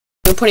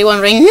You're probably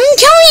wondering,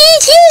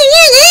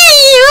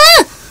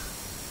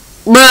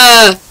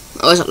 bruh.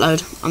 I was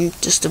upload. I'm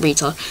just a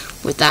retard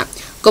with that.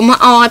 Got my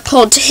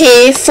iPod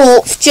here,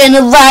 4th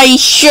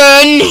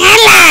generation.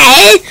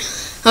 Hello.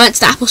 I went to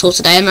the Apple store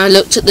today and I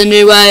looked at the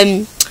new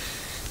the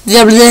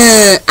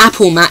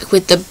Apple Mac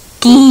with the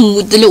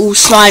little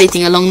slidey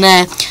thing along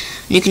there.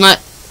 And you can like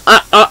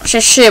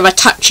just see by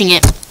touching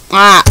it.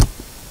 But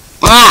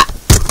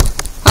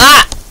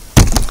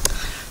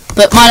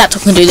my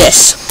laptop can do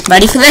this.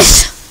 Ready for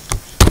this?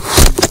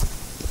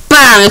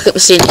 Bam! Look at the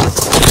ceiling.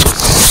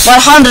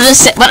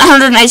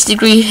 180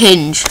 degree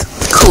hinge.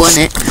 Cool,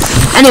 isn't it?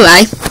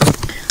 Anyway,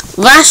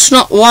 that's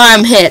not why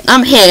I'm here.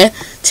 I'm here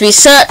to be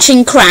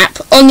searching crap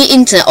on the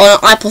internet on an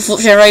ipod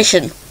 4th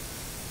generation.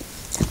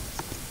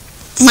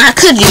 I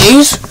could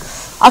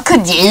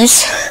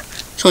use.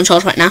 It's on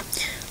charge right now.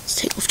 Let's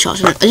take off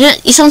charge.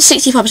 It's on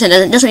 65%.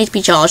 It doesn't need to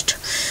be charged.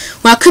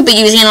 Well, I could be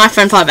using an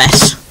iPhone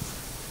 5S,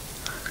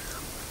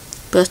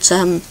 but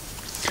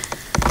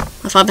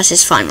my 5S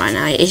is fine right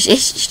now.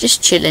 It's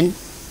just chilling.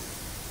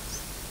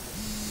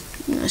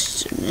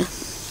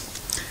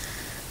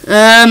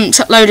 It's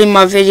uploading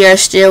my video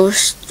still.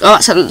 Oh,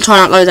 it's trying to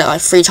upload that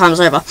like 3 times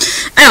over.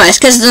 Anyways,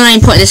 because the main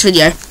point of this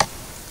video.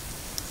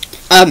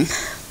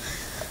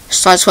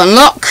 Start to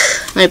unlock.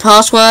 No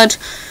password.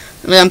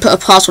 I'm going to put a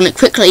password on it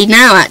quickly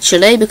now,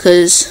 actually,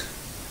 because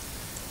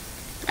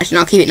actually,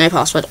 no, I'll keep it no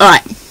password. All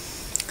right.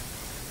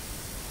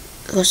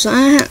 What's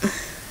that?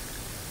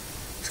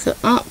 Let's go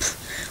up.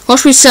 What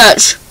should we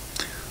search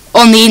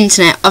on the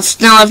internet?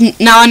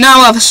 I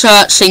know I've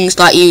searched things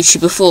like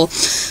YouTube before,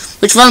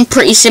 which run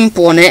pretty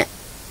simple on it.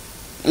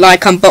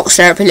 Like Unbox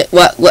Therapy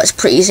works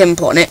pretty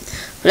simple on it.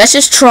 But let's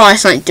just try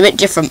something a bit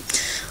different.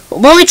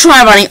 When we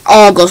try running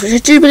Argos, which I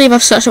do believe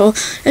I've searched for,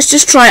 let's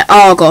just try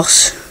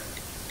Argos.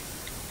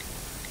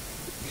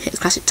 Hit the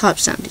classic type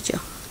sound, did you?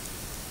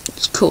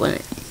 It's cool,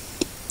 isn't it?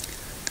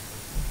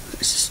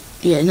 Let's just,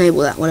 yeah,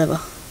 enable that, whatever.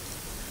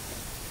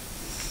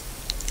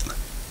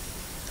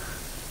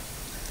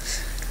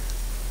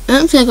 I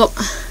don't think I got.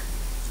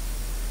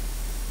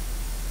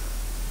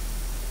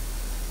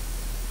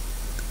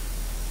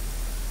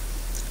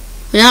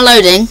 We're now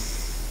loading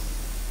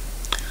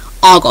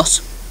Argos.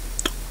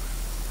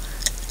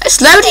 It's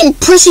loading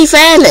pretty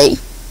fairly.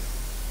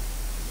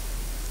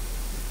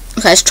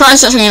 Okay, let's try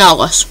searching in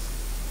Argos.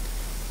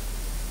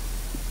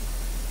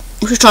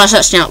 We should try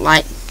searching out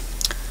like.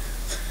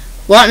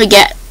 Why don't we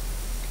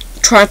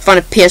try and find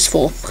a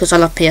PS4, because I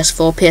love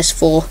PS4,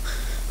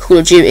 Call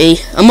of Duty.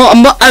 I'm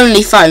not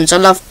only phones. I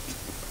love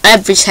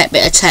every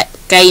bit of tech,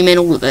 gaming,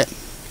 all of it.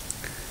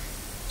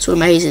 It's all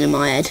amazing in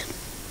my head.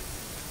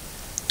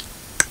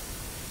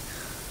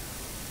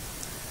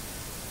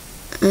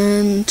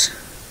 And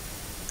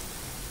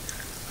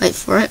wait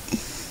for it.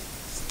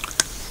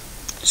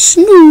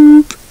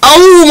 Snoop.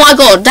 Oh my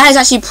god, that is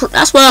actually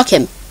that's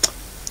working.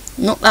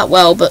 Not that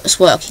well, but it's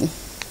working.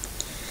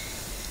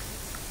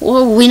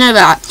 Well, we know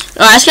that.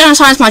 Alright, let's go and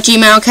sign my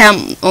Gmail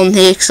account on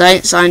here because I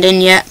ain't signed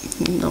in yet.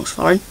 That's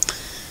fine.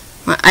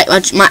 My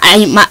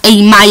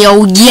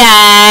email,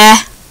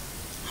 yeah.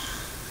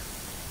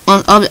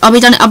 I'll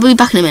be done. I'll be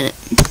back in a minute.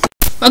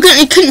 I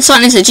couldn't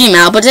sign into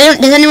Gmail, but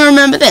does anyone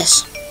remember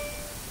this?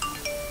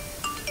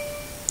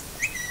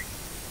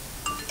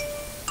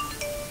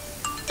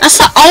 That's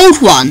the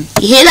old one.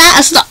 You hear that?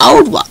 That's the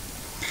old one.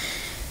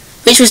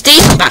 Which was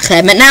decent back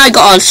then, but now I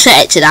got to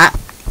set it to that.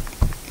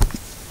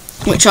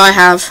 Which I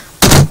have.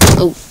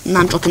 Oh, now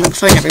I'm dropping the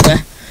phone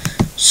everywhere.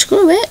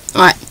 Screw it.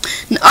 Alright.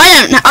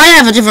 I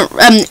have a different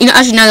you know,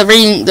 as you know,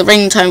 the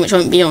ringtone which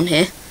won't be on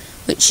here.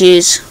 Which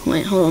is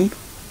wait, hold on.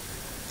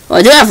 Well,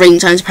 I do have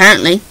ringtones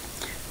apparently.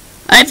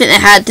 I don't think they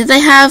had. Did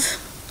they have?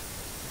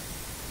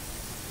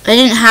 They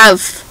didn't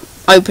have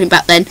opening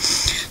back then.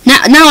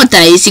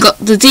 Nowadays you got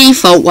the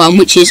default one,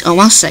 which is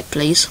one sec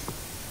please.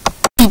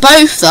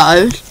 Both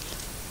though.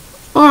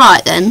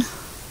 Alright then.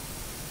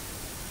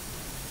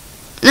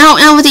 Now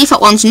the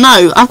default ones,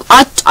 no.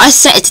 I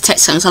set it to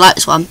text tones. I like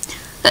this one.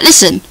 But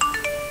listen.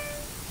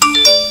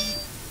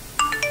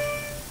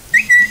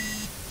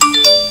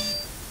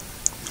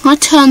 I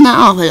turn that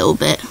up a little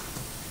bit.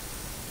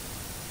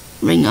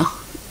 Ringer.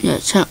 Yeah,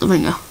 turn up the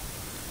ringer.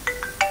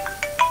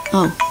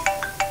 Oh.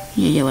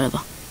 Yeah,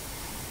 whatever.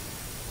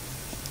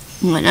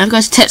 Right, now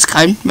goes to text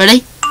cone.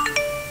 Ready?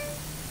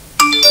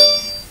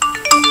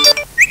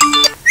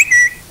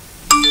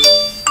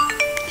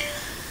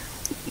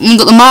 You've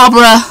got the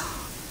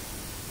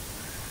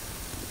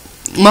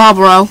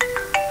Marlboro.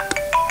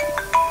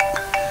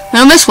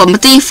 Now on this one, the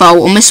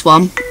default on this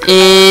one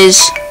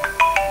is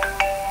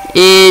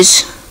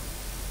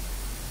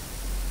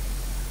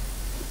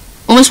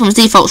on this one's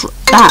default's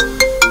that.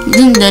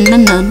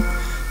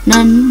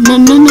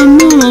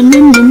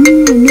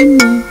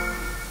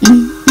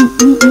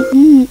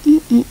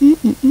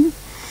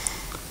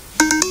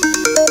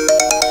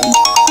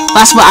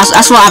 That's what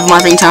I have in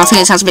my ringtone. I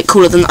think it sounds a bit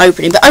cooler than the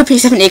opening, but opening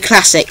is definitely a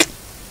classic.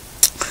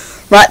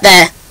 Right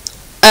there.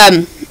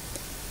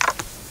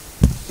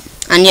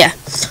 And yeah,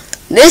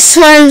 this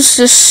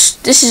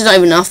is not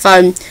even our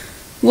phone.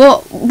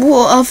 What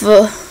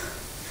other?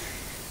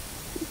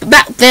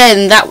 Back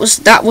then, that was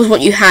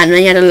what you had, and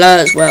then you had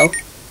alert as well.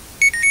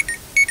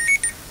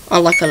 I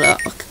like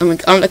alert. I'm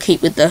gonna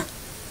keep with the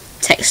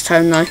text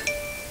tone though.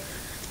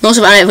 Not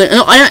so I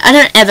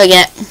don't ever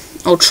get,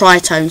 or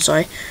tritone,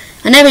 sorry.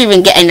 I never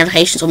even get any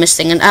notifications or miss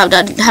thing, and I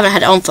haven't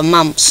had it on for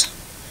months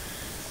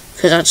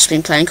because I've just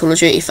been playing Call of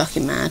Duty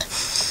fucking mad.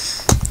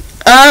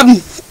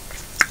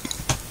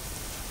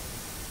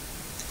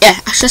 Yeah,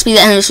 that's just be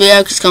the end of this video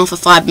because it's gone for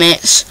 5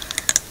 minutes,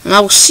 and I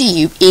will see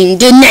you in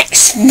the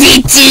next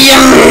video.